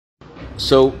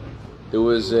So there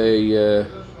was the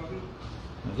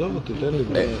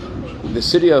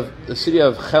city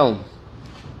of Chelm.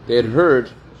 They had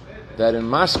heard that in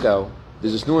Moscow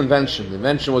there's this new invention. The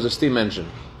invention was a steam engine,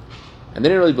 and they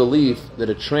didn't really believe that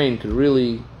a train could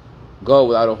really go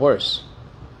without a horse.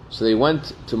 So they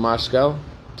went to Moscow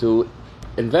to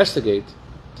investigate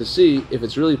to see if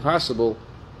it's really possible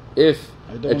if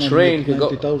a train could go.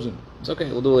 It's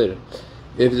okay, we'll do it later.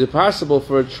 If it's possible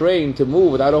for a train to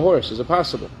move without a horse, is it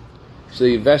possible? So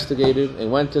they investigated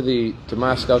and went to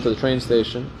Moscow, to the train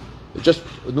station. It's just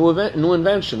a new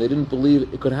invention. They didn't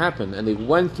believe it could happen, and they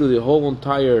went through the whole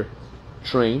entire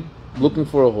train looking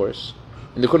for a horse,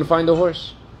 and they couldn't find a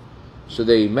horse. So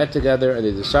they met together and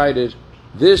they decided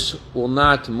this will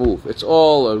not move. It's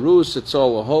all a ruse. It's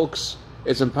all a hoax.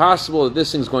 It's impossible that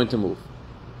this thing's going to move.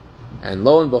 And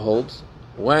lo and behold,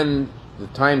 when the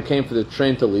time came for the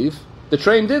train to leave, the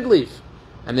train did leave.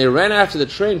 And they ran after the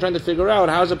train trying to figure out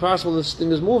how is it possible this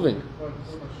thing is moving.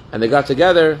 And they got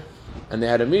together and they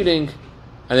had a meeting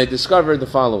and they discovered the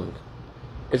following.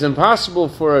 It's impossible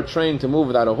for a train to move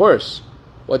without a horse.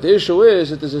 What the issue is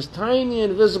that there's this tiny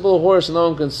invisible horse no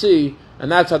one can see,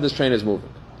 and that's how this train is moving.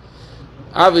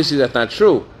 Obviously that's not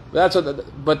true.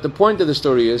 But the point of the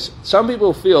story is, some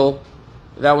people feel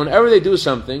that whenever they do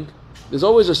something, there's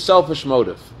always a selfish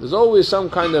motive. There's always some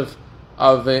kind of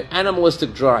an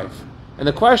animalistic drive. And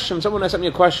the question, someone asked me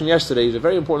a question yesterday, it's a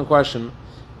very important question.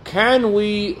 Can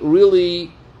we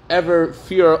really ever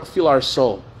feel our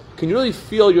soul? Can you really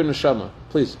feel your neshama?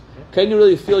 Please. Can you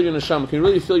really feel your neshama? Can you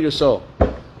really feel your soul?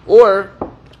 Or,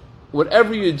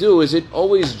 whatever you do, is it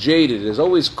always jaded? Is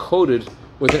always coated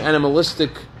with an animalistic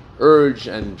urge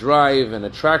and drive and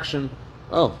attraction?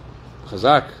 Oh,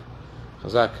 chazak.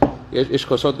 Ish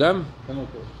kosot gam?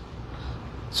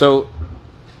 So,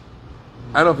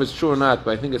 I don't know if it's true or not,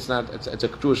 but I think it's not. It's a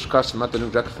Jewish custom, not to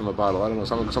drink directly from a bottle. I don't know.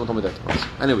 Someone told me that once.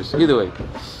 Anyways, either way.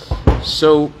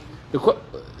 So,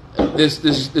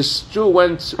 this Jew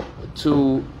went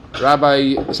to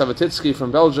Rabbi Savatitsky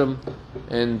from Belgium,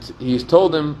 and he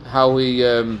told him how he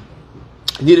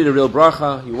needed a real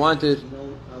bracha.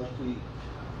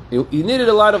 He needed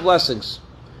a lot of blessings.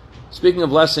 Speaking of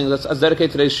blessings, let's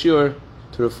dedicate today's shiur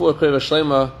to Refuah Kreva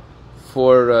Shlema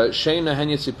for Sheina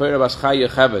Henyet Tzipora Bas Chaya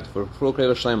Chaved, for Refuah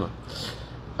Kreva Shlema,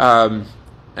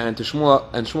 and to Shmuel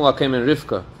Akem and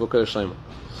Rivka for Kreva Shlema.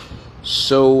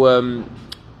 So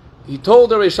he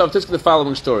told Rabbi Savatitsky the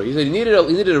following story. He said he needed a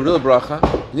real bracha,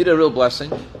 he needed a real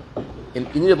blessing, and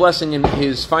he needed a blessing in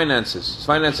his finances. His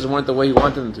finances weren't the way he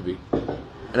wanted them to be.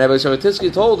 And Rabbi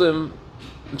Savatitsky told him,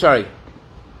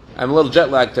 I'm a little jet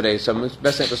lagged today, so I'm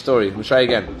best to the story. Let me try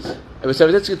again. Rabbi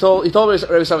Savatitsky told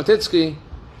Rabbi Savatitsky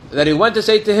that he went to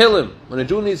say Tehillim. When a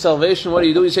Jew needs salvation, what do?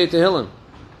 You say Tehillim.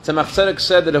 Tzemach Tzedek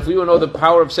said that if we would know the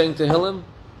power of saying Tehillim,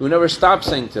 you would never stop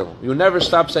saying Tehillim. You would never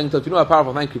stop saying Tehillim. If you know how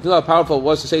powerful, thank you. If you know how powerful it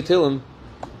was to say Tehillim,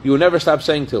 you would never stop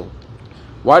saying Tehillim.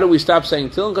 Why do we stop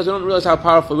saying Tehillim? Because we don't realize how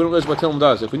powerful, we don't realize what Tehillim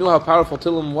does. If we knew how powerful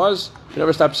Tehillim was, we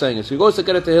never stop saying it. So he goes to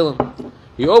get a Tehillim.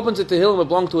 He opens the Tehillim that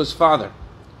belonged to his father.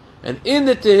 And in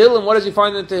the Tehillim, what does he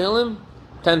find in the Tehillim?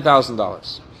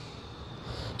 $10,000.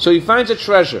 So he finds a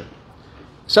treasure.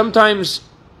 Sometimes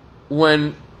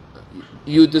when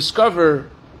you discover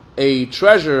a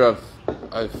treasure of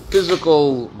a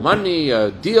physical money, a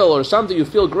deal or something, you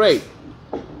feel great.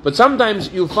 But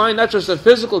sometimes you find not just a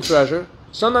physical treasure,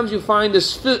 sometimes you find a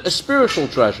spiritual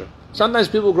treasure. Sometimes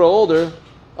people grow older,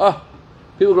 and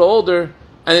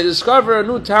they discover a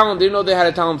new talent they didn't know they had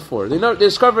a talent for. They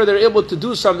discover they're able to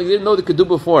do something they didn't know they could do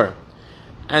before.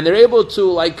 And they're able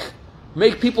to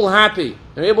make people happy.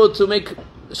 They're able to make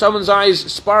someone's eyes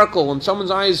sparkle and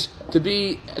someone's eyes to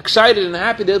be excited and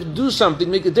happy. They're able to do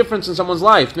something, make a difference in someone's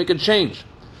life, make a change.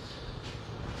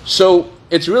 So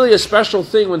it's really a special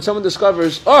thing when someone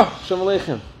discovers, Shalom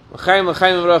Aleichem, L'chaim,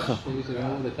 L'chaim, L'bracha.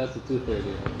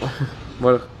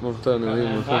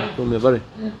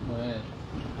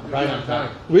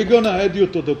 We're going to add you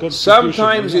to the Constitution.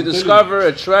 Sometimes you discover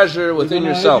a treasure within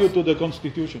yourself. We're going to add you to the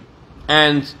Constitution.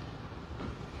 And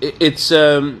it's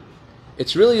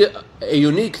really a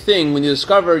unique thing when you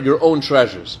discover your own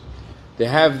treasures. They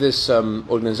have this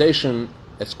organization,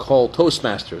 it's called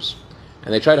Toastmasters,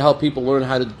 and they try to help people learn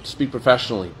how to speak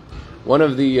professionally. One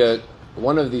of the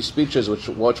speeches which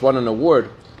won an award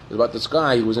is about this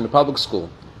guy who was in a public school,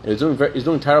 and he's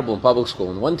doing terrible in public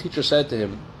school. And one teacher said to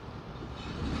him,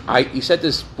 he said to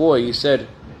this boy, he said,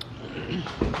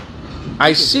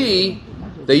 I see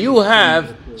that you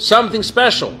have something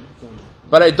special,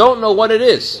 but I don't know what it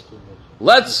is.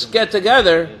 Let's get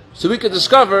together so we can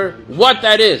discover what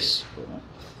that is.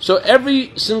 So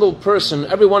every single person,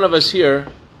 every one of us here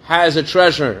has a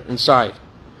treasure inside.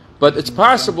 But it's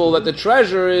possible that the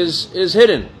treasure is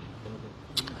hidden.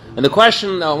 And the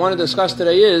question I want to discuss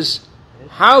today is,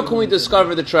 how can we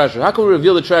discover the treasure? How can we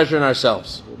reveal the treasure in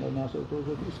ourselves?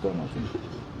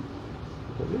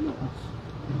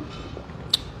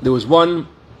 There was one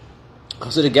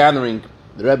Hasidic gathering,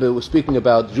 the Rebbe was speaking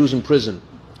about Jews in prison.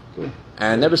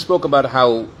 And the Rebbe spoke about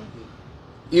how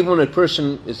even when a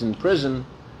person is in prison,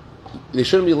 they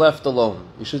shouldn't be left alone.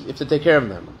 You have to take care of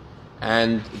them.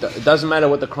 And it doesn't matter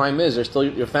what the crime is, they're still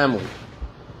your family.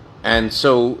 And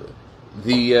so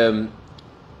there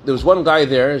was one guy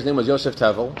there, his name was Yosef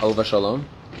Tevel, Alva Shalom,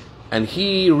 and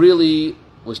he really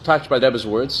was touched by the Rebbe's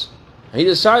words. And he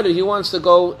decided he wants to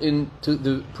go into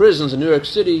the prisons in New York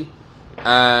City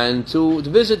and to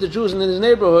visit the Jews in his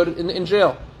neighborhood in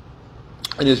jail.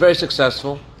 And he was very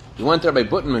successful. He went there by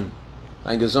Butman,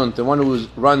 the one who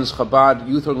runs Chabad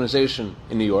youth organization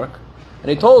in New York. And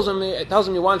he tells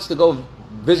him he wants to go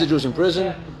visit Jews in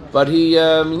prison, but he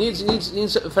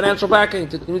needs financial backing.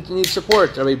 He needs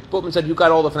support. Rabbi Putman said, "You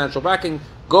got all the financial backing.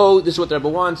 Go. This is what the Rebbe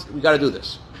wants. We got to do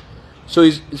this." So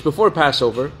it's before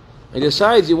Passover. And he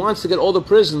decides he wants to get all the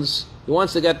prisons. He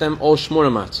wants to get them all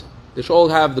shmura matzah. They should all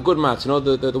have the good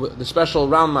matzah, the special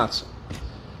round matzah.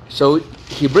 So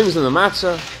he brings them the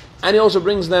matzah, and he also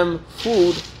brings them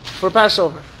food for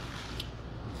Passover.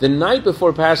 The night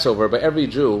before Passover, by every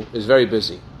Jew, is very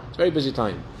busy. It's a very busy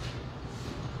time.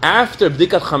 After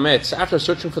Bdikat Chametz, after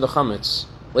searching for the Chametz,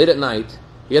 late at night,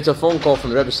 he gets a phone call from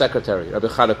the Rebbe's secretary, Rabbi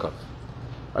Chadakov.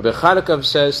 Rabbi Chadakov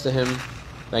says to him,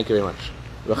 thank you very much.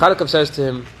 Rabbi Chadakov says to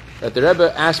him that the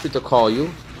Rebbe asked me to call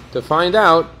you to find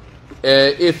out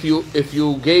if you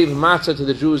gave matzah to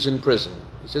the Jews in prison.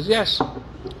 He says, yes.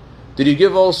 Did you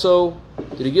give also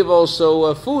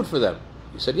food for them?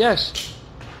 He said, yes.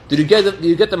 Did you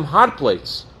get them hot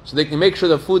plates so they can make sure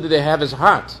the food that they have is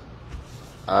hot?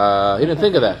 He didn't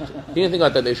think of that. He didn't think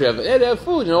about that they should have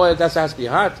food. You know, that has to be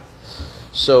hot.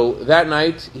 So that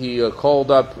night he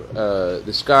called up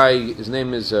this guy. His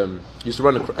name is used to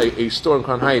run a store in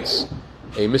Crown Heights,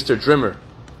 a Mr. Drimmer.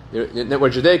 Where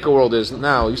Judaica World is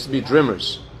now, it used to be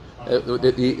Drimmers. And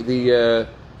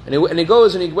he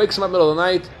goes and he wakes him up in the middle of the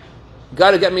night.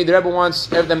 Got to get me. The Rebbe wants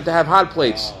them to have hot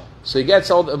plates. So he gets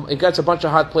a bunch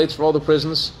of hot plates for all the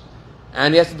prisons,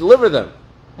 and he has to deliver them.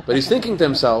 But he's thinking to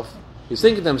himself,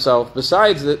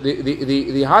 besides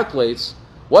the hot plates,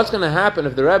 what's going to happen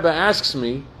if the Rebbe asks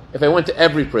me if I went to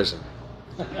every prison?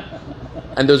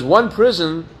 And there's one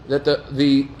prison that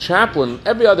the chaplain,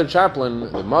 every other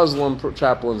chaplain, the Muslim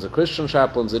chaplains, the Christian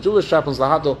chaplains, the Jewish chaplains,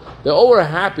 they all were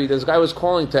happy. This guy was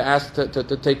calling to ask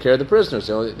to take care of the prisoners.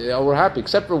 They all were happy,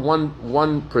 except for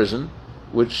one prison,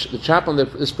 which the chaplain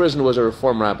of this prison was a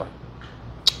Reform rabbi.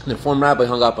 And the Reform rabbi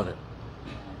hung up on him.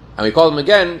 And we called him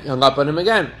again, he hung up on him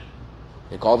again.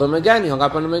 He called him again, he hung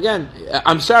up on him again.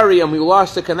 I'm sorry, and we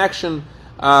lost the connection.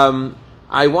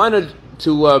 I wanted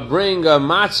to bring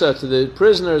matzah to the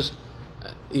prisoners.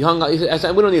 He hung up. I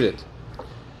said, we don't need it.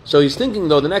 So he's thinking,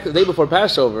 though, the day before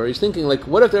Passover, he's thinking, like,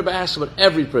 what if they're asked about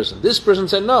every prison? This prison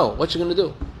said no. What you going to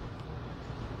do?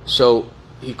 So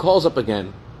he calls up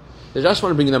again. They just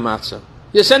want to bring them matzah.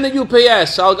 You send the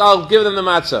UPS. I'll give them the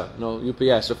matzah. No,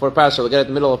 UPS. Before Passover, they get it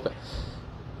in the middle of.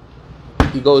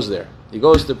 He goes there. He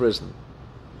goes to prison.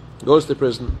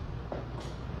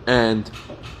 And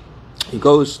he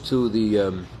goes to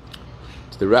the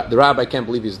rabbi. Can't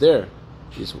believe he's there.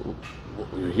 He's,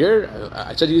 you're here?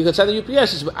 I said you could send the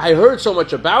UPS. He said, I heard so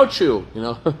much about you.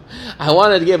 I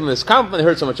wanted to give him this compliment. I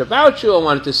heard so much about you. I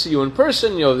wanted to see you in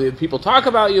person. People talk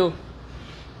about you.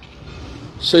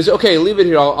 So he said, okay, leave it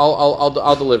here.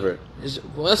 I'll deliver it. He said,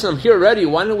 well, listen, I'm here already.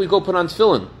 Why don't we go put on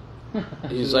tefillin?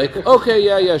 He's like, okay,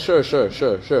 yeah, sure.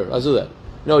 I'll do that.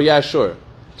 No, yeah, sure.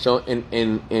 So in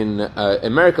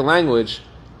American language,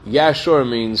 yeah, sure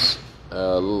means,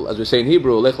 as we say in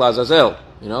Hebrew, lech lazazel.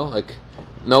 Like,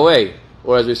 no way.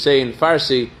 Or as we say in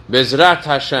Farsi, bezrat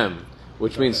Hashem,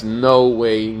 which means no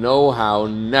way, no how,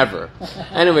 never.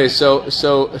 Anyway, so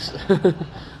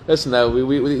listen,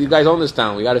 you guys own this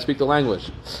town. We got to speak the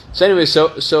language. So anyway,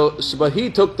 but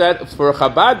he took that for a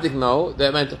Chabadnik. No,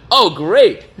 that meant, oh,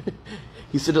 great.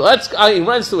 He said, he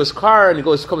runs to his car and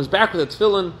comes back with a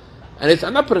tefillin, and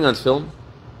I'm not putting on tefillin,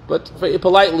 but very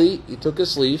politely he took his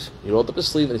sleeve, he rolled up his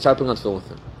sleeve, and he started putting on tefillin with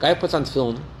him. Guy puts on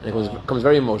tefillin, and he becomes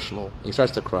very emotional, and he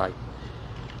starts to cry.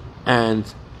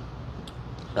 And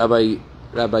Rabbi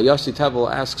Yossi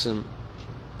Tevel asks him,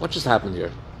 what just happened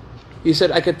here? He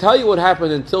said, I could tell you what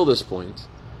happened until this point,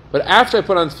 but after I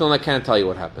put on tefillin, I can't tell you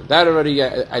what happened. That already,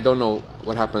 I don't know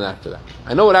what happened after that.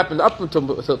 I know what happened up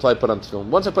until I put on tefillin.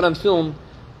 Once I put on tefillin,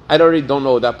 I already don't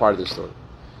know that part of the story.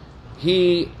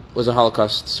 He was a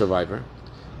Holocaust survivor.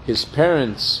 His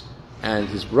parents and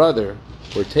his brother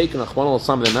were taken Achman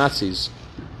al-Sam the Nazis,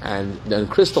 and then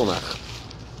Kristallnacht.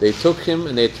 They took him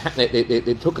and they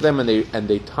took them and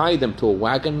they tied them to a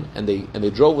wagon and they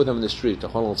drove with them in the street to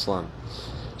Chon al-Islam.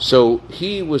 So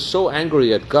he was so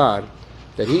angry at God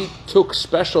that he took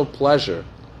special pleasure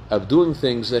of doing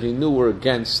things that he knew were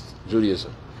against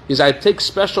Judaism. He said, I take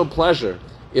special pleasure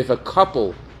if a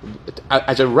couple,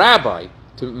 as a rabbi,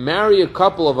 to marry a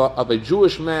couple of a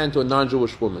Jewish man to a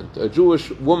non-Jewish woman, a Jewish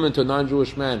woman to a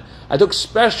non-Jewish man. I took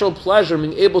special pleasure in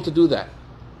being able to do that.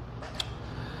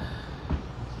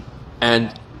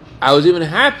 And I was even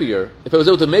happier if I was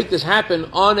able to make this happen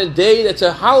on a day that's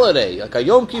a holiday, like a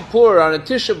Yom Kippur, on a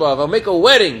Tisha B'Av. I'll make a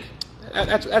wedding.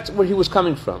 That's where he was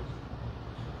coming from.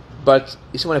 But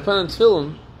you see, when I put on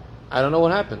tefillin, I don't know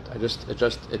what happened. It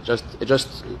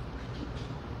just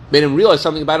made him realize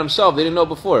something about himself they didn't know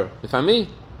before. If I'm me,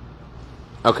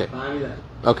 okay.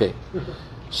 Okay.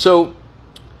 So,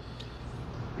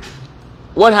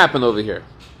 what happened over here?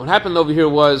 What happened over here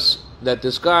was that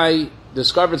this guy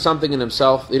discovered something in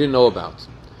himself they didn't know about.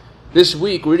 This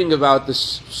week, we're reading about the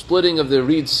splitting of the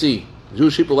Red Sea. The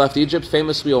Jewish people left Egypt,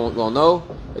 famously, we all know,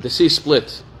 that the sea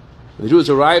split. When the Jews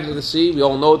arrived at the sea, we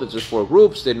all know that there's 4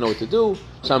 groups, they didn't know what to do.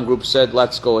 Some groups said,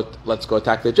 let's go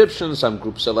attack the Egyptians. Some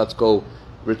groups said, let's go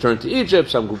return to Egypt.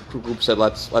 Some groups said,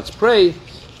 let's pray.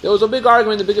 There was a big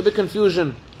argument, a big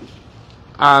confusion.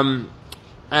 And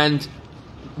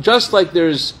just like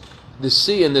there's the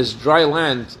sea and there's dry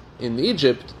land in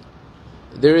Egypt,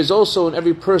 there is also in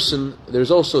every person,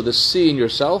 there's also the sea in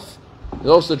yourself, there's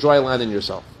also the dry land in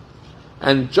yourself.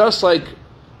 And just like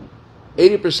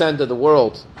 80% of the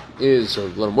world is, or a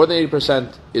little more than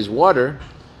 80%, is water,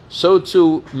 so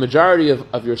too, the majority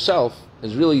of yourself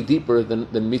is really deeper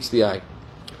than meets the eye.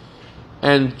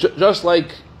 And just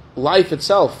like life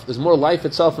itself, there's more life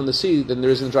itself in the sea than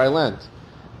there is in dry land.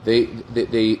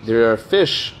 There are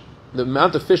fish, the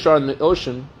amount of fish are in the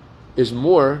ocean is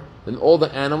more than all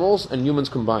the animals and humans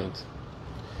combined.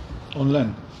 On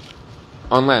land.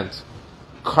 On land.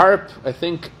 Carp, I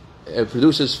think,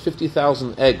 produces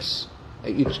 50,000 eggs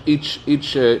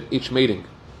each mating,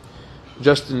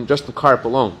 just the carp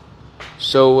alone.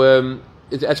 So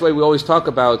that's why we always talk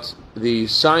about the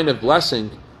sign of blessing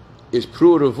is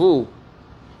Pru'uravu,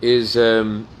 is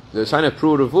the sign of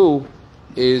Pru'uravu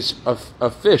is a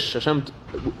fish. Hashem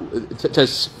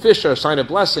says fish are a sign of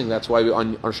blessing. That's why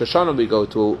on Shoshana we go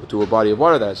to a body of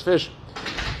water that has fish.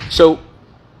 So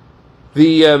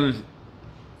the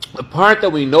part that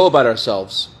we know about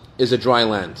ourselves is a dry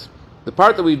land. The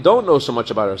part that we don't know so much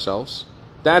about ourselves,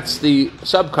 that's the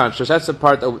subconscious. That's the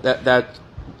part that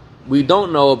we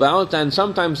don't know about. And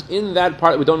sometimes in that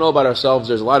part that we don't know about ourselves,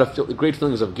 there's a lot of great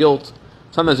feelings of guilt.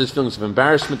 Sometimes there's feelings of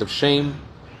embarrassment, of shame.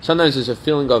 Sometimes there's a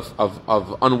feeling of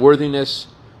unworthiness.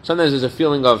 Sometimes there's a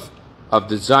feeling of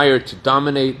desire to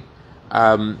dominate.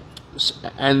 And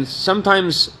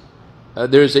sometimes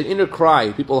there's an inner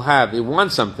cry people have. They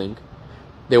want something.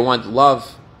 They want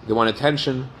love. They want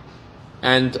attention.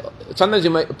 And sometimes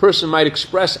a person might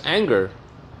express anger.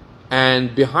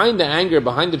 And behind the anger,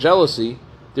 behind the jealousy,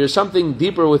 there's something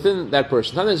deeper within that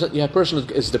person. Sometimes a person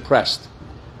is depressed.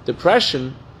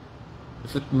 Depression,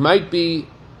 if it might be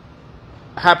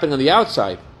happening on the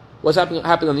outside, what's happening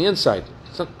on the inside?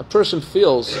 A person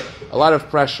feels a lot of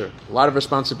pressure, a lot of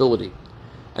responsibility,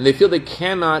 and they feel they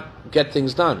cannot get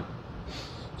things done.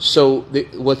 So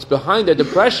what's behind their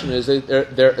depression is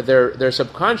their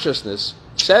subconsciousness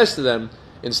says to them,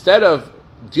 instead of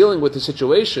dealing with the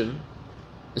situation,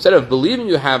 instead of believing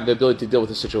you have the ability to deal with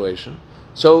the situation,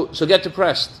 so get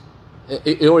depressed.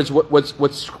 In other words,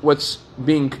 what's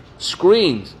being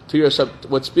screened to your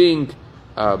what's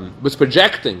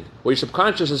projecting, what your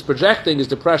subconscious is projecting, is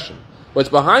depression. What's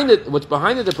behind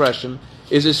the depression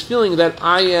is this feeling that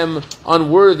I am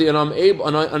unworthy and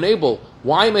unable.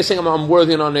 Why am I saying I'm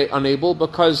unworthy and unable?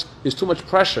 Because there's too much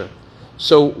pressure.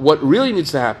 So what really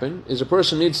needs to happen is a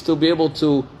person needs to be able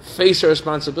to face their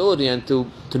responsibility and to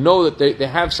know that they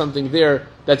have something there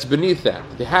that's beneath that.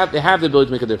 They have the ability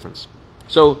to make a difference.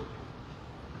 So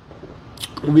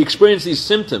when we experience these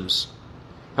symptoms,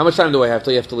 how much time do I have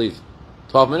till you have to leave?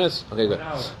 12 minutes? Okay, good.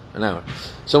 An hour.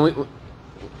 So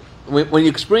when you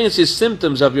experience these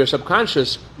symptoms of your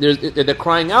subconscious, they're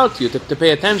crying out to you to pay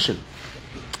attention.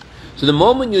 So the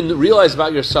moment you realize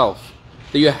about yourself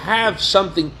that you have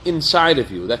something inside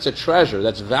of you that's a treasure,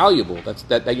 that's valuable,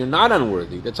 that you're not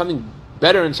unworthy, that's something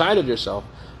better inside of yourself,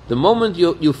 the moment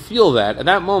you feel that, at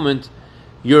that moment,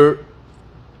 you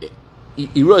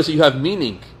realize that you have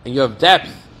meaning and you have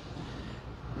depth.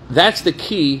 That's the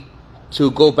key to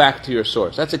go back to your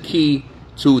source. That's a key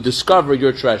to discover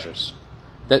your treasures.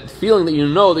 that feeling that you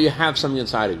know that you have something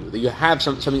inside of you, that you have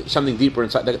something deeper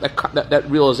inside, that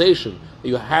realization that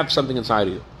you have something inside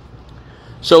of you.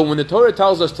 So when the Torah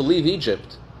tells us to leave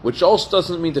Egypt, which also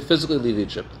doesn't mean to physically leave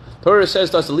Egypt, Torah says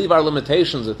to us to leave our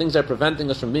limitations, the things that are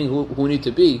preventing us from being who we need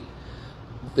to be.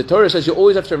 The Torah says you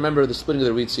always have to remember the splitting of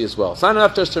the Reed Sea as well. It's not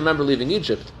enough just to remember leaving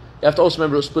Egypt. You have to also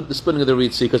remember the splitting of the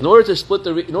Reed Sea, because in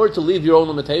order to leave your own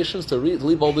limitations, to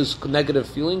leave all these negative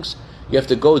feelings, you have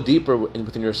to go deeper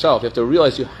within yourself. You have to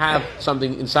realize you have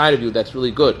something inside of you that's really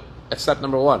good. That's step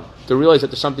number one. To realize that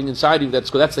there's something inside of you that's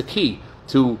good. That's the key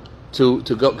to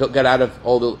go get out of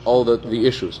all the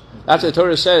issues. That's what the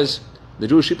Torah says. The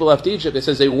Jewish people left Egypt. It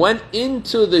says they went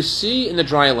into the sea in the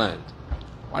dry land.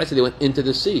 Why did I say they went into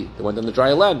the sea? They went in the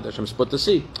dry land. Hashem split the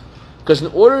sea. Because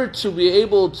in order to be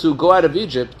able to go out of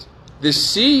Egypt, the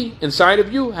sea inside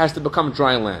of you has to become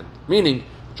dry land. Meaning,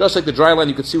 just like the dry land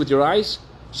you could see with your eyes,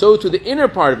 so to the inner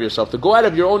part of yourself, to go out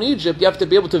of your own Egypt, you have to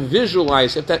be able to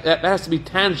visualize, if that has to be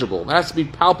tangible, that has to be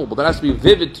palpable, that has to be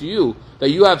vivid to you,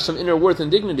 that you have some inner worth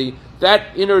and dignity,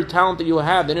 that inner talent that you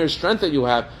have, the inner strength that you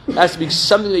have, has to be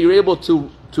something that you're able to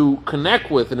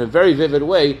connect with in a very vivid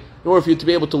way, in order for you to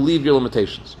be able to leave your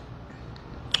limitations.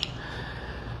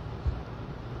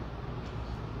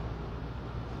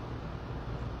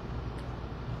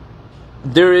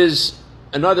 There is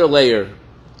another layer,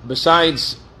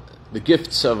 besides the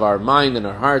gifts of our mind and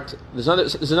our heart. There's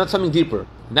not something deeper,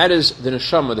 and that is the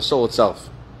neshama, the soul itself.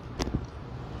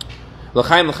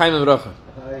 L'chaim, l'chaim v'bracha.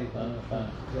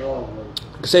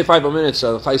 Say 5 more minutes.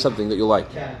 I'll tell you something that you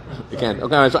like. You can.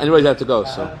 Okay, anybody's have to go.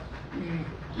 So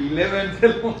 11.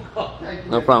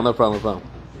 no problem.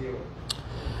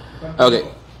 Okay.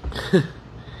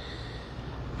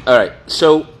 All right.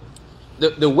 So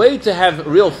the way to have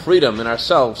real freedom in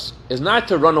ourselves is not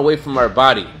to run away from our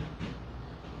body.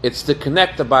 It's to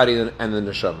connect the body and the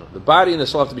neshama. The body and the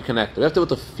soul have to be connected. We have to be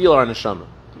able to feel our neshama.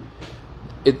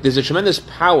 There's a tremendous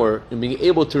power in being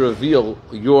able to reveal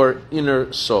your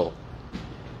inner soul.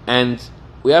 And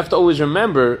we have to always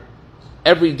remember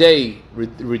every day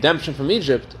redemption from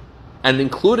Egypt, and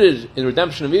included in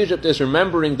redemption of Egypt is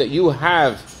remembering that you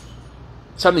have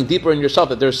something deeper in yourself,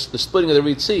 that there's the splitting of the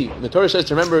Reed Sea. And the Torah says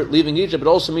to remember leaving Egypt, it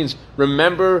also means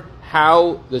remember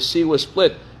how the sea was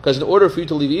split. Because in order for you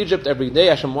to leave Egypt every day,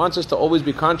 Hashem wants us to always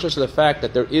be conscious of the fact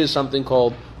that there is something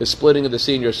called the splitting of the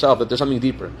sea in yourself, that there's something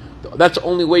deeper. That's the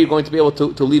only way you're going to be able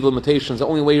to leave limitations, the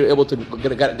only way you're able to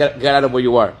get out of where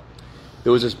you are.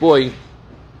 There was this boy, he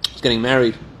was getting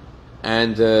married,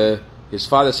 and his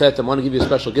father said to him, I want to give you a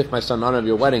special gift, my son, in honor of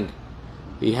your wedding.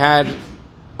 I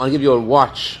want to give you a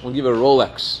watch, I want to give you a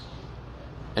Rolex.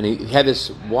 And he had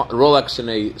this Rolex in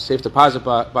a safe deposit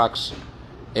box,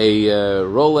 a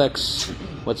Rolex,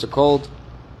 what's it called?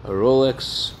 A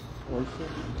Rolex.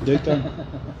 Daytime.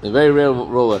 A very rare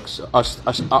Rolex.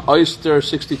 Oyster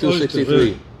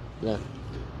 6263. Yeah.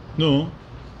 No.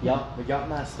 Yeah, the yacht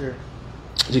master.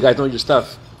 So you guys know your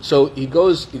stuff. So he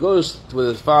goes with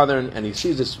his father and he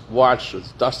sees this watch,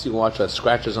 this dusty watch that has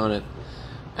scratches on it.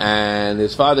 And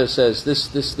his father says,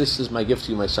 This is my gift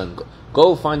to you, my son.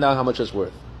 Go find out how much it's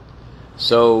worth.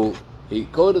 So he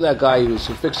go to that guy who's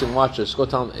fixing watches. Go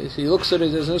tell him. He looks at it.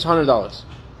 He says, "It's $100."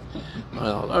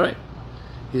 All right.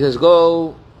 He says,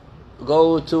 "Go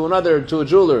to a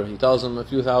jeweler." He tells him a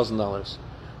few $1,000s.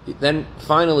 Then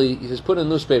finally he says, "Put in a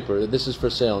newspaper that this is for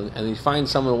sale." And he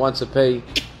finds someone who wants to pay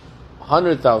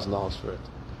 $100,000 for it.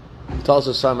 He tells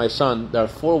his son, "My son, there are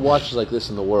 4 watches like this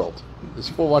in the world. There's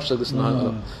 4 watches like this in the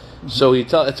world." So he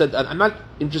said, "I'm not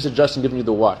interested just in giving you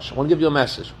the watch. I want to give you a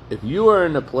message. If you are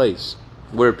in a place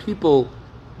where people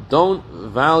don't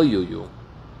value you,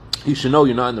 you should know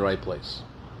you're not in the right place.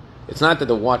 It's not that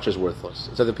the watch is worthless.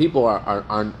 It's that the people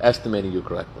aren't estimating you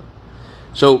correctly.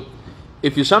 So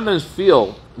if you sometimes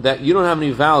feel that you don't have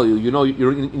any value, you know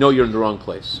you're in the wrong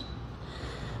place.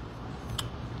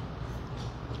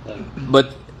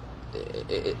 But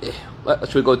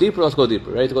should we go deeper? Let's go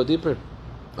deeper. Ready to go deeper?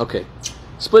 Okay.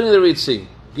 Splitting the Reed Sea.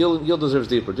 Gil deserves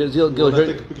deeper. Gil, You want to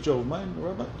take a picture of mine,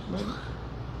 Rabbi? Maybe?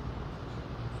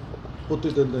 Put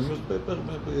it in the newspaper.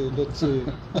 Maybe let's see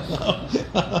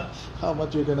how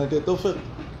much you're gonna get offered.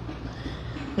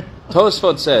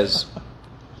 Tosfot says,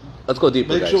 let's go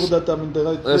deeper, Make guys. sure that I'm in the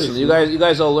right place. Listen, you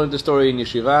guys all learned the story in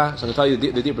yeshiva, so I'm going to tell you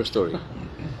the deeper story.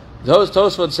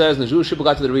 Tosfot says, the Jewish people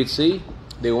got to the Reed Sea,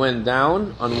 they went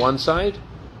down on one side,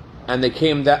 and they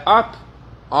came up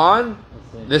on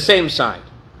the same side.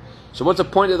 So what's the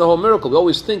point of the whole miracle? We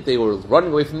always think they were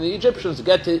running away from the Egyptians to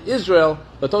get to Israel,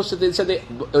 but Tosfot said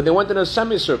they went in a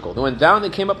semicircle. They went down, they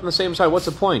came up on the same side. What's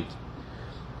the point?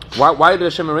 Why did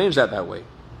Hashem arrange that way?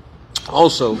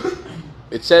 Also,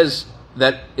 it says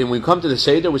that when we come to the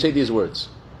Seder, we say these words.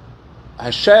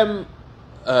 Hashem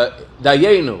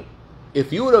dayenu.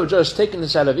 If you would have just taken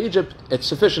us out of Egypt, it's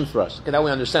sufficient for us. Okay, now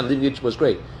we understand. Leaving Egypt was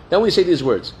great. Then we say these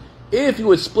words: if you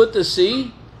would split the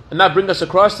sea and not bring us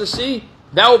across the sea,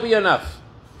 that would be enough.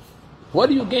 What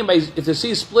do you gain by if the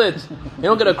sea is split? You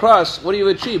don't get across. What do you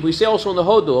achieve? We say also in the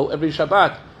Hodu every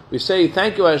Shabbat. We say,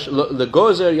 "Thank you, the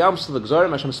Gozer Yamsel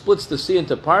Gzarim." Hashem splits the sea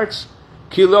into parts.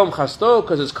 Kilom Chasto,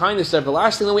 because His kindness is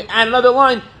everlasting. Then we add another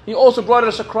line. He also brought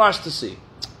us across the sea.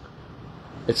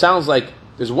 It sounds like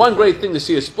there's one great thing: the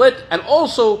sea is split, and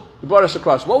also He brought us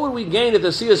across. What would we gain if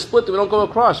the sea is split and we don't go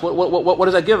across? What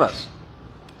does that give us?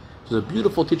 There's a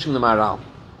beautiful teaching in the Maharal.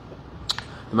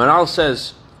 The Maharal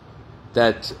says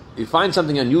that you find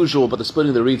something unusual about the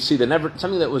splitting of the Reed Sea.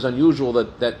 Something that was unusual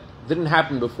that didn't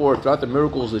happen before throughout the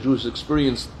miracles the Jews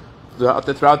experienced throughout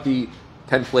the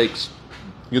 10 plagues.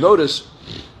 You notice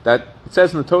that it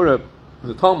says in the Torah, in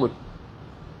the Talmud,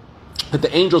 that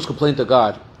the angels complained to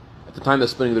God at the time of the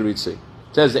splitting of the Reed Sea.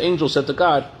 It says the angels said to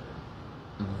God,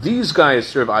 "These guys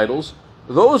serve idols,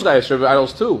 those guys serve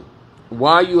idols too.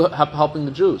 Why are you helping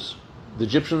the Jews? The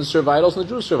Egyptians serve idols and the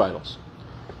Jews serve idols."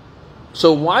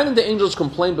 So why didn't the angels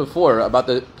complain before about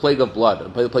the plague of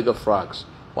blood, the plague of frogs?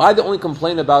 Why did they only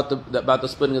complain about the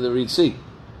splitting of the Reed Sea?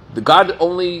 The God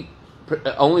only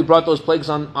brought those plagues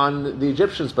on the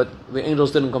Egyptians, but the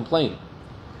angels didn't complain.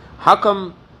 How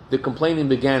come the complaining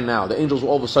began now? The angels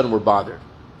all of a sudden were bothered.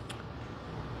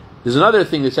 There's another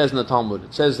thing it says in the Talmud.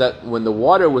 It says that when the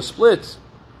water was split,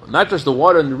 not just the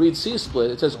water in the Reed Sea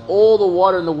split, it says all the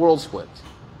water in the world split.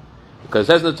 Because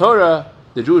it says in the Torah,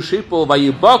 the Jewish people,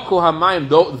 "Vayibaku hamayim,"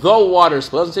 though water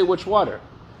split. It doesn't say which water.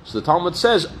 So the Talmud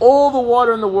says all the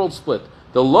water in the world split.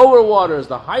 The lower waters,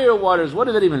 the higher waters. What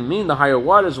does that even mean, the higher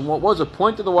waters? And what was the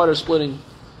point of the water splitting?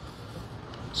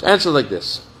 So answer like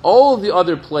this. All of the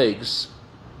other plagues,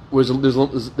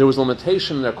 there was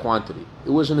limitation in their quantity.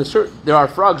 It was there are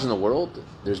frogs in the world,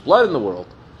 there's blood in the world,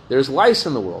 there's lice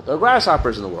in the world, there are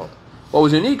grasshoppers in the world. What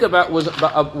was unique about was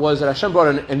that Hashem brought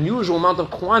an unusual amount of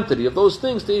quantity of those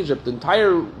things to Egypt. The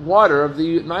entire water of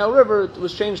the Nile River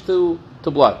was changed to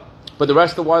blood. But the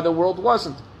rest of the water of the world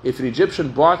wasn't. If an Egyptian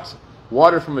bought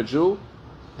water from a Jew,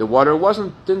 the water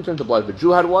didn't turn to blood. If a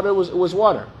Jew had water, it was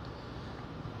water.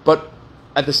 But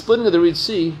at the splitting of the Reed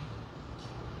Sea,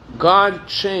 God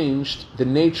changed the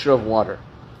nature of water.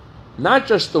 Not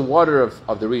just the water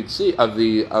of the Reed Sea,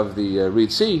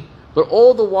 Reed Sea, but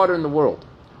all the water in the world.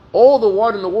 All the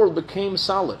water in the world became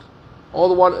solid. All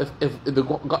the water, if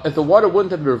the water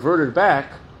wouldn't have reverted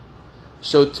back,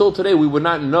 so till today we would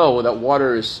not know that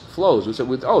water flows. We said,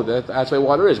 that's why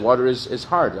water is. Water is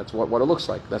hard. That's what water looks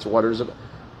like. That's what water is about.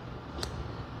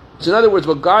 So in other words,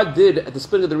 what God did at the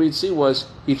splitting of the Reed Sea was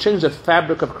He changed the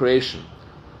fabric of creation.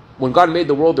 When God made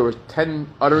the world, there were 10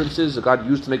 utterances that God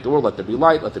used to make the world. Let there be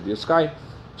light, let there be a sky.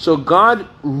 So God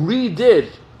redid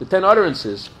the 10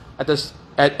 utterances at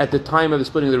the time of the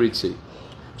splitting of the Reed Sea.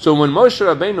 So when Moshe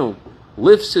Rabbeinu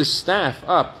lifts his staff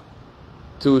up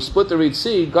to split the Reed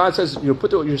Sea, God says, "You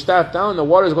put your staff down, the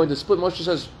water is going to split." Moshe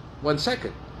says, "1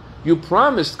 second. You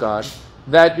promised, God,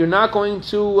 that you're not going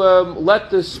to let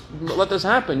this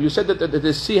happen. You said that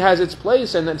the sea has its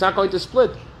place and it's not going to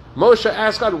split." Moshe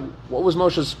asked God, what was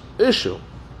Moshe's issue?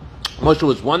 Moshe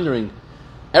was wondering,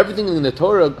 everything in the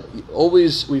Torah,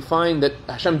 always we find that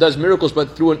Hashem does miracles,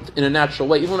 but in a natural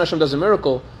way. Even when Hashem does a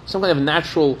miracle, some kind of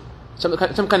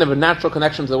a natural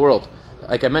connection to the world.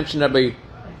 Like I mentioned Rabbi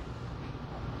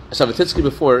Savatitsky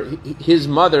before, his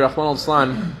mother, Rahman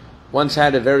al-Islam, once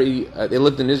had they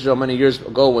lived in Israel many years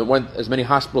ago when went as many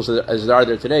hospitals as there are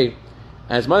there today,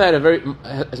 and his mother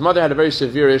had a very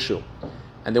severe issue.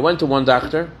 And they went to one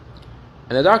doctor,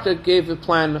 and the doctor gave a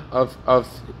plan of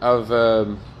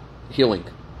healing,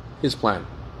 his plan.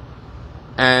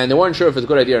 And they weren't sure if it's a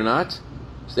good idea or not,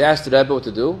 so they asked the Rebbe what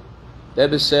to do. The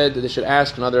Rebbe said that they should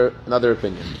ask another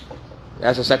opinion. They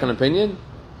asked a second opinion.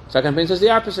 Second opinion says the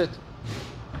opposite.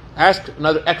 Ask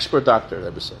another expert doctor, the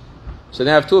Rebbe said. So they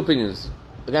have two opinions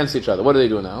against each other. What do they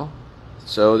do now?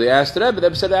 So they asked the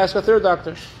Rebbe said to ask a third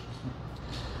doctor.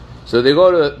 So they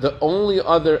go to the only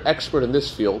other expert in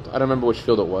this field. I don't remember which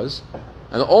field it was.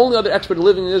 And the only other expert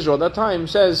living in Israel at that time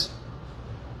says,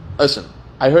 "Listen,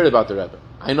 I heard about the Rebbe.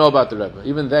 I know about the Rebbe.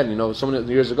 Even then, so many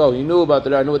years ago, he knew about the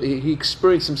Rebbe. I know he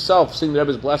experienced himself seeing the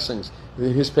Rebbe's blessings,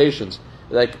 his patience.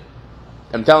 Like,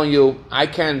 I'm telling you, I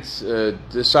can't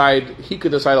decide. He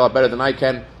could decide a lot better than I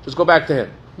can. Just go back to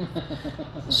him."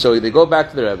 So they go back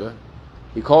to the Rebbe.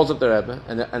 He calls up the Rebbe,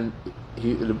 and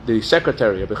the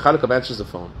secretary, Rabbi Charikov, answers the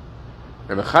phone.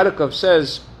 Rabbi Charikov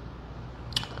says,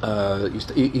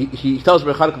 he tells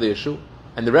Rabbi Charikov the issue,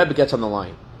 and the Rebbe gets on the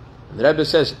line. And the Rebbe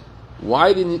says,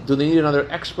 "Why do they need another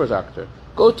expert doctor?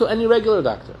 Go to any regular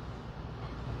doctor.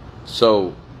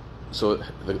 So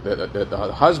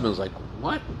the husband's like,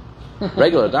 what?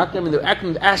 Regular doctor? I mean, they're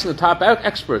asking the top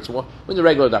experts. Well, when the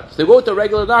regular doctors, they go to a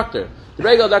regular doctor. The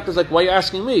regular doctor's like, why are you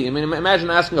asking me? I mean, imagine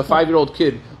asking a 5-year-old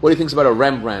kid what he thinks about a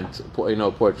Rembrandt,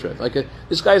 portrait. Like,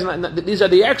 this guy's not. These are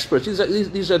the experts.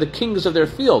 These are the kings of their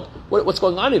field. What's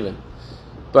going on even?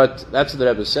 But that's what the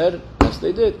Rebbe said. That's what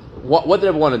they did. What did the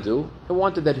Rebbe want to do? He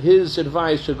wanted that his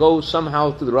advice should go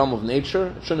somehow through the realm of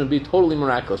nature. It shouldn't be totally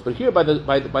miraculous. But here, by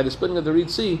the splitting of the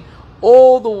Reed Sea,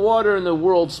 all the water in the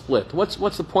world split. What's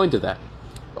the point of that?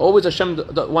 Always Hashem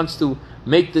wants to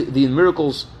make the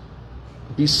miracles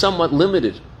be somewhat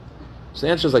limited. So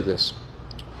the answer is like this.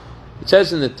 It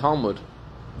says in the Talmud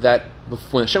that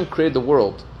when Hashem created the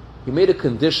world, He made a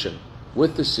condition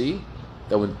with the sea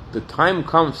that when the time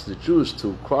comes for the Jews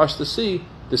to cross the sea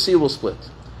will split.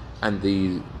 And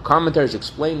the commentaries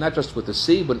explain not just with the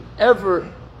sea, but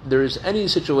ever there is any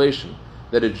situation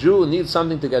that a Jew needs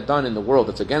something to get done in the world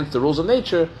that's against the rules of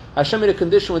nature, Hashem made a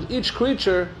condition with each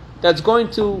creature that's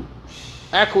going to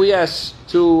acquiesce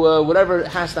to whatever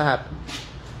has to happen.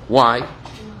 Why?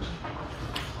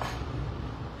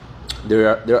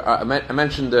 I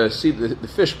mentioned the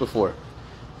fish before.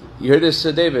 You heard this,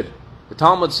 David? The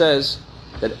Talmud says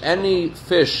that any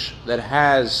fish that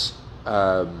has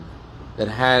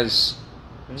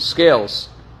scales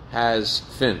has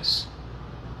fins.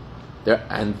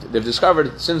 And they've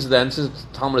discovered since then, since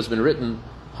the Talmud has been written,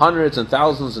 hundreds and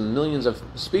thousands and millions of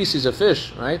species of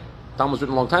fish, right? The Talmud was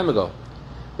written a long time ago.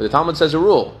 But the Talmud says a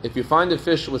rule. If you find a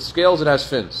fish with scales, it has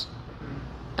fins.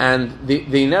 And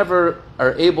they never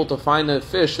are able to find a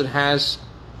fish that has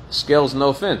scales,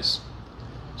 no fins.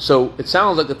 So it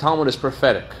sounds like the Talmud is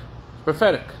prophetic.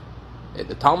 Prophetic.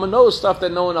 The Talmud knows stuff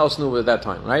that no one else knew at that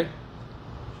time, right?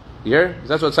 You hear?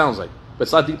 That's what it sounds like. But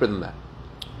it's a lot deeper than that.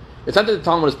 It's not that the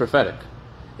Talmud is prophetic.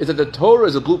 It's that the Torah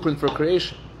is a blueprint for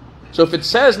creation. So if it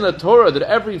says in the Torah that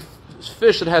every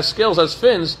fish that has scales has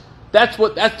fins, that's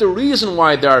the reason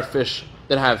why there are fish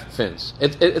that have fins.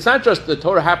 It's not just the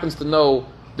Torah happens to know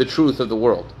the truth of the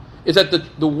world. It's that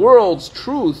the world's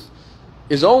truth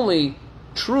is only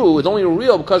true, it's only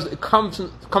real because it comes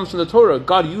from the Torah.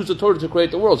 God used the Torah to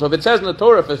create the world. So if it says in the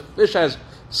Torah if a fish has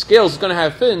scales, it's going to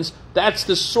have fins, that's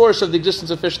the source of the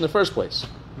existence of fish in the first place.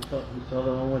 You saw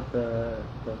the one with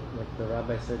like the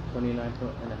rabbi said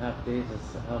 29.5 days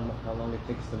is how long it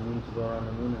takes the moon to go around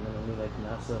the moon, and then only like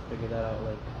NASA figured that out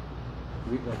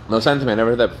No, send to me. I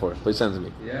never heard that before. Please send to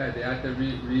me. Yeah, they have to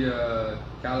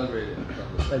recalibrate it.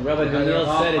 Like Rabbi Daniel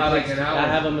said, I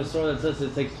have a Masorah that says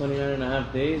it takes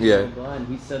 29.5 days. Yeah. And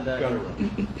he said that.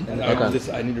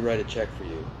 I need to write a check for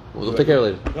you. We'll take care of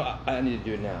it later. No, I need to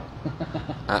do it now.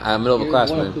 I'm middle of a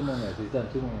class, man. 2 more minutes. He's done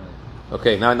 2 more minutes.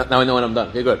 Okay, now I know when I'm done.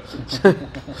 Okay, good.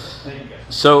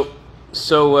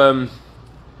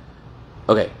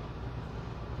 Okay.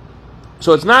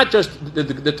 So it's not just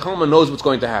the Talmud knows what's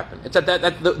going to happen. It's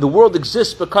that the world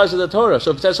exists because of the Torah.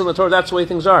 So if it says in the Torah, that's the way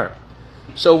things are.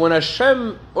 So when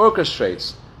Hashem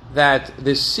orchestrates that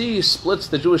the sea splits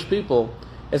the Jewish people,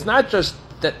 it's not just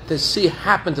that the sea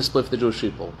happened to split the Jewish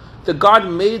people. That God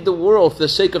made the world for the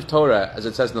sake of Torah, as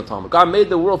it says in the Talmud. God made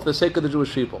the world for the sake of the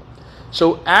Jewish people.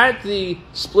 So at the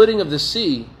splitting of the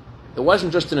sea, it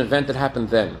wasn't just an event that happened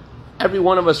then. Every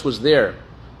one of us was there.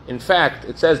 In fact,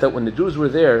 it says that when the Jews were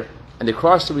there and they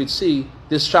crossed the Red Sea,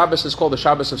 this Shabbos is called the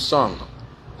Shabbos of Song.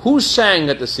 Who sang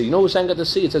at the sea? You know who sang at the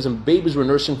sea? It says when babies were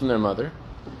nursing from their mother.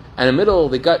 And in the middle,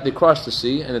 they crossed the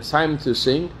sea, and it's time to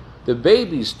sing. The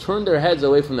babies turned their heads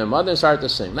away from their mother and started to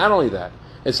sing. Not only that,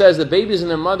 it says the babies in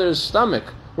their mother's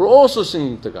stomach were also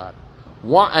singing to God.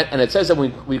 And it says that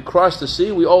when we crossed the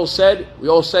sea, we all said,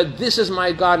 "This is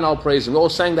my God, and I'll praise Him." We all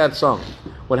sang that song.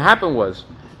 What happened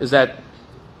is that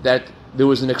there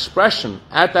was an expression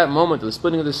at that moment of the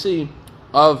splitting of the sea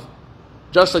of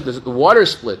just like the water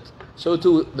split, so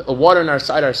too the water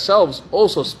inside ourselves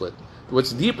also split.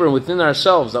 What's deeper within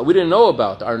ourselves that we didn't know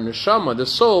about, our neshama, the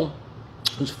soul,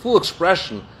 was full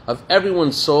expression of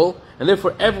everyone's soul, and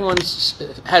therefore everyone's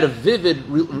had a vivid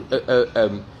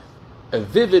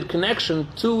connection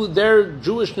to their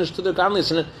Jewishness, to their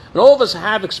godliness. And all of us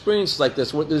have experiences like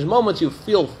this, where there's moments you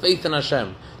feel faith in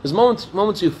Hashem. There's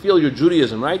moments you feel your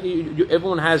Judaism, right?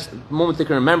 Everyone has moments they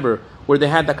can remember where they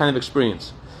had that kind of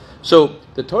experience. So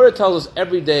the Torah tells us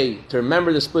every day to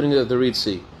remember the splitting of the Red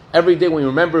Sea. Every day when we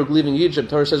remember leaving Egypt,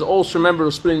 the Torah says, also remember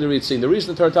splitting the Red Sea. And the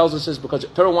reason the Torah tells us is because the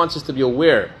Torah wants us to be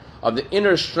aware of the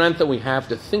inner strength that we have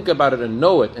to think about it and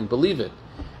know it and believe it.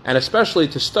 And especially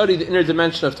to study the inner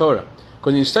dimension of Torah.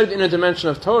 Because when you study the inner dimension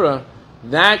of Torah,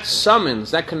 that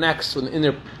connects with the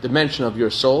inner dimension of your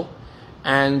soul.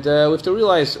 And we have to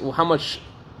realize how much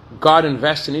God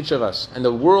invests in each of us, and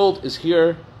the world is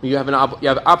here. You have an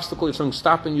obstacle, you have something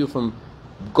stopping you from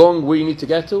going where you need to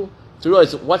get to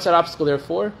realize what's that obstacle there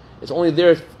for? It's only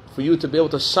there for you to be able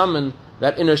to summon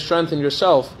that inner strength in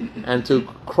yourself and to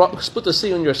split the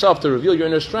sea in yourself to reveal your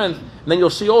inner strength, and then you'll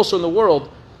see also in the world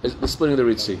is the splitting of the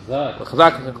Red Sea.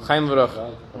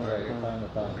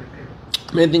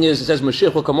 Main thing is, it says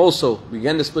Mashiach will come also. We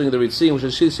begin the splitting of the Red Sea, and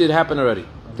we should see it happen already.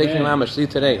 Taking Lamash, see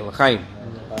it today. L'chaim.